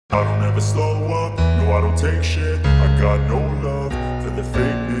I don't ever slow up, no I don't take shit. I got no love for the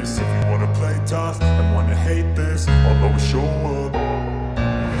fakeness. If you wanna play tough and wanna hate this, I'll always show up.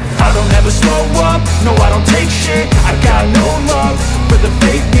 I don't ever slow up, no I don't take shit. I got no love for the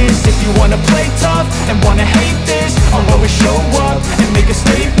fakeness. If you wanna play tough and wanna hate this, I'll always show up and make a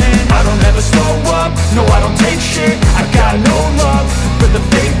statement. I don't ever slow up, no I don't take shit. I got no love for the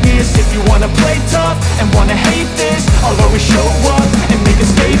fakeness. If you wanna play tough and wanna hate this, I'll always show up and make a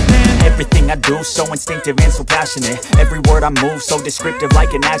statement. Everything I do so instinctive and so passionate. Every word I move so descriptive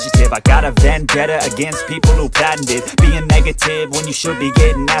like an adjective. I got a vendetta against people who patented being negative when you should be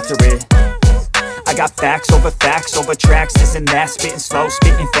getting after it. I got facts over tracks, this and that. Spitting slow,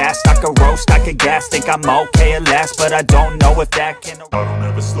 spitting fast, I could roast, I could gas. Think I'm okay at last, but I don't know if that can. I don't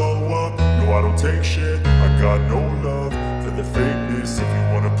ever slow up, no I don't take shit. I got no love for the fakeness. If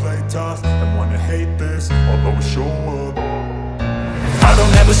you wanna play tough and wanna hate this, I'll always show up. I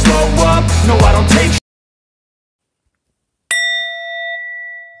don't ever slow up, no I don't take shit.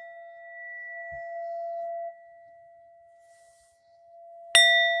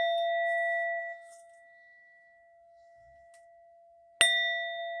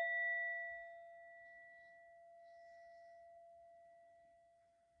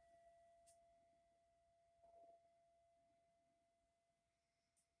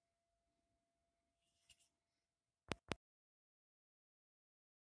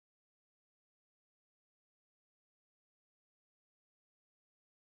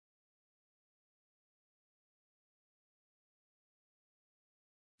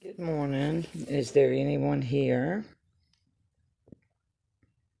 Good morning. Is there anyone here?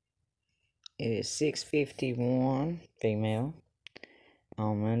 It is 6:51, female,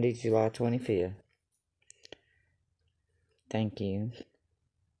 on Monday, July 25th. Thank you.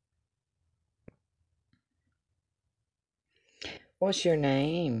 What's your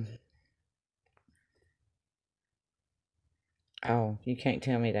name? Oh, you can't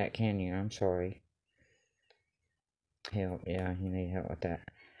tell me that, can you? I'm sorry. Help, yeah, you need help with that.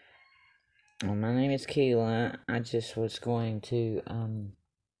 Well, my name is Keela. I just was going to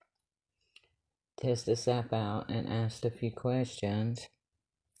test this app out and ask a few questions.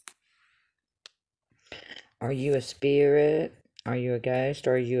 Are you a spirit? Are you a ghost?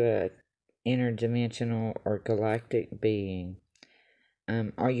 Or are you a interdimensional or galactic being?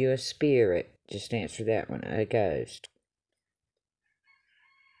 Are you a spirit? Just answer that one. A ghost.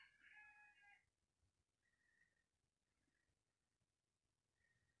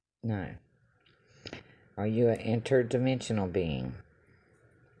 No. Are you an interdimensional being?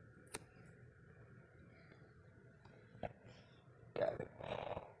 Got it.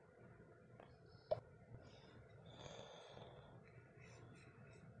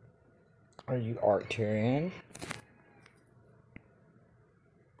 Are you Arcturian?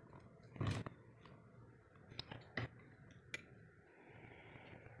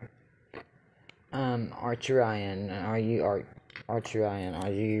 Arcturian. Are you Arcturian?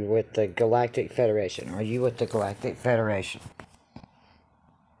 Are you with the Galactic Federation? Are you with the Galactic Federation?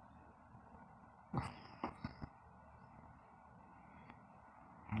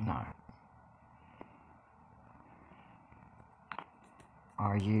 No.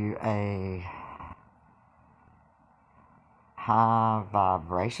 Are you a high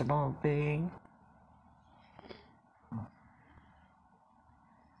vibrational being?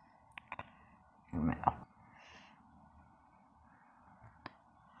 No.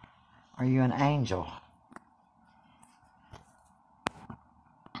 Are you an angel?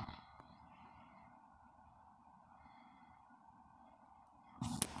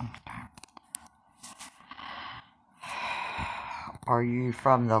 Are you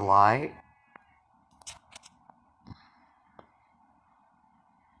from the light?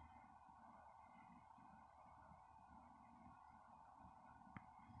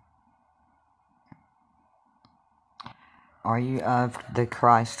 Are you of the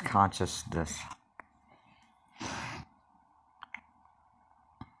Christ consciousness?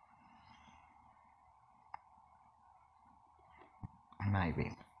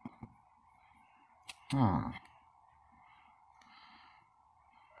 Maybe.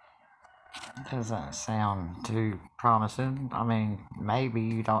 Doesn't sound too promising. I mean, maybe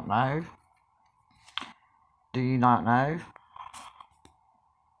you don't know. Do you not know?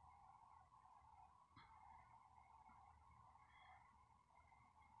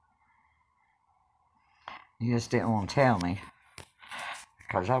 You just didn't want to tell me.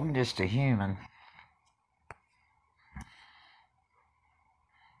 Because I'm just a human.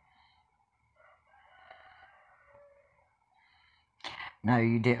 No,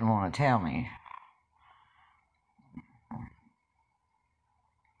 you didn't want to tell me.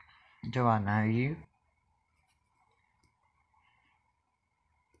 Do I know you?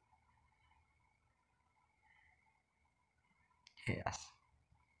 Yes.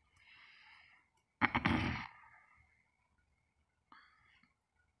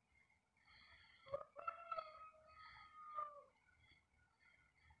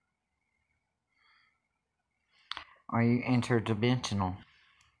 Are you interdimensional?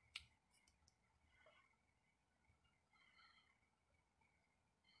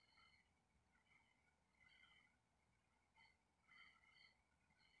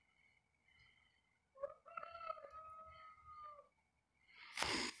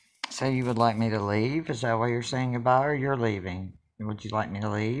 So you would like me to leave? Is that why you're saying goodbye, or you're leaving? Would you like me to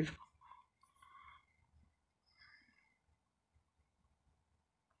leave?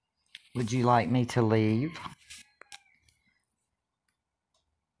 Would you like me to leave?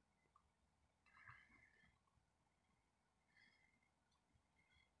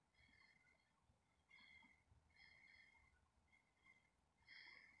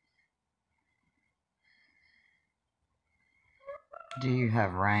 Do you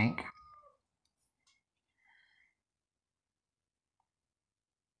have rank?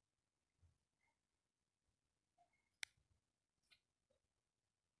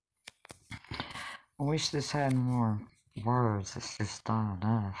 I wish this had more words. It's just not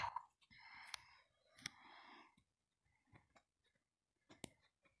enough.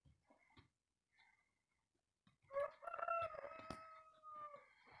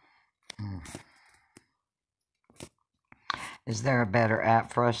 Is there a better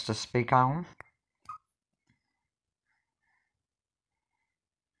app for us to speak on?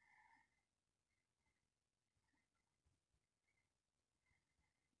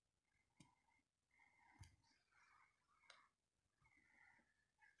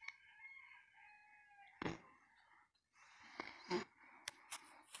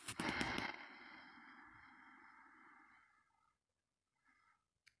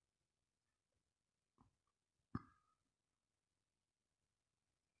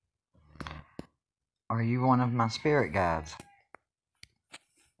 Are you one of my spirit guides?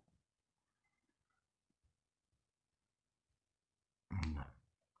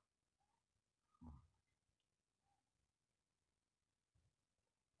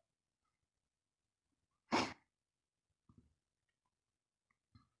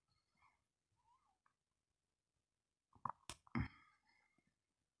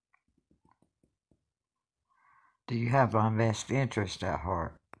 Do you have my best interest at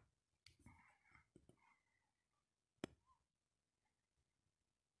heart?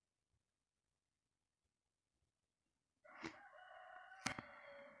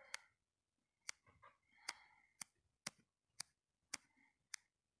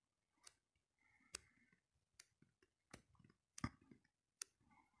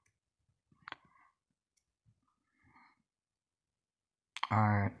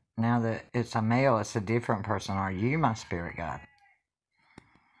 Or now that it's a male, it's a different person. Are you my spirit guide?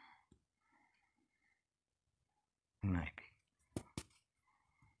 Maybe.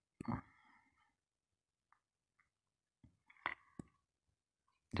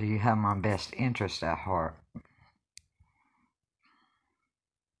 Do you have my best interest at heart?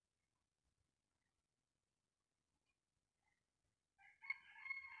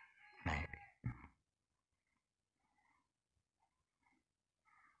 Maybe.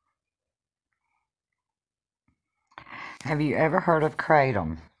 Have you ever heard of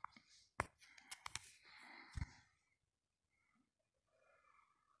kratom?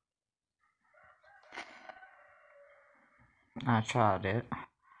 I tried it.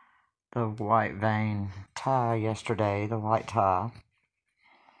 The white vein tie yesterday, the white tie.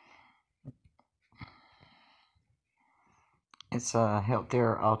 It's a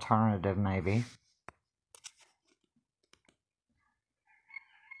healthier alternative, maybe.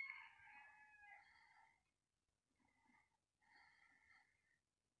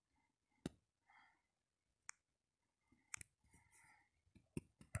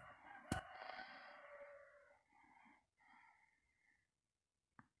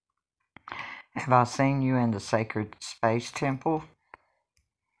 Have I seen you in the Sacred Space Temple?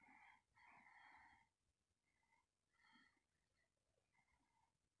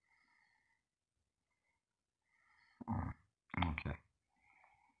 Okay.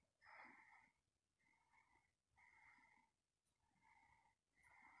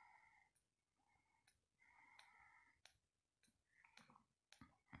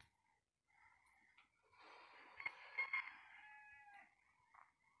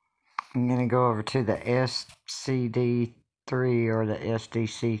 I'm going to go over to the SCD3 or the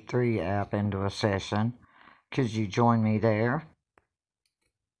SDC3 app into a session. Could you join me there?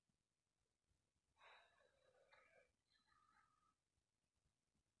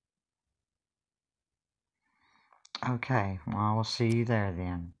 Okay, well, I will see you there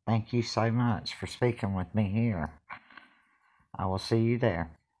then. Thank you so much for speaking with me here. I will see you there.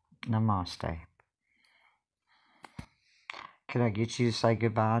 Namaste. Could I get you to say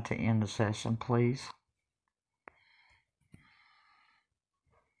goodbye to end the session, please?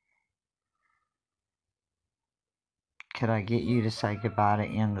 Could I get you to say goodbye to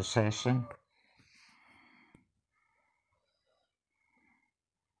end the session?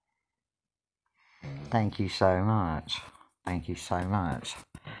 Thank you so much. Thank you so much.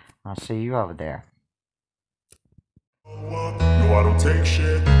 I'll see you over there. No, I don't take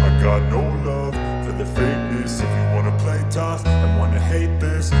shit, I got no love for the fakeness. If you wanna play tough and wanna hate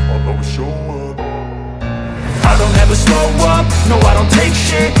this, I'll always show up. I don't ever slow up, no I don't take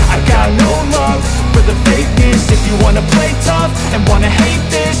shit, I got no love for the fakeness. If you wanna play tough and wanna hate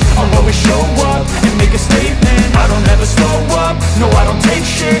this, I'll always show up and make a statement. I don't ever slow up, no I don't take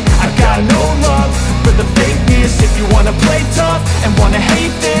shit, I got no love for the fakeness. If you wanna play tough and wanna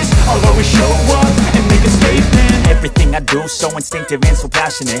hate this, I'll always show up and make a statement. Everything I do so instinctive and so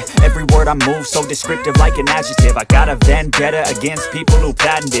passionate. Every word I move so descriptive like an adjective. I got a vendetta against people who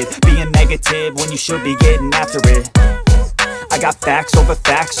patented being negative when you should be getting after it. I got facts over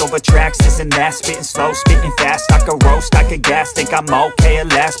tracks, this and that. Spitting slow, spitting fast, I could roast, I could gas. Think I'm okay at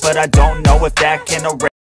last, but I don't know if that can erase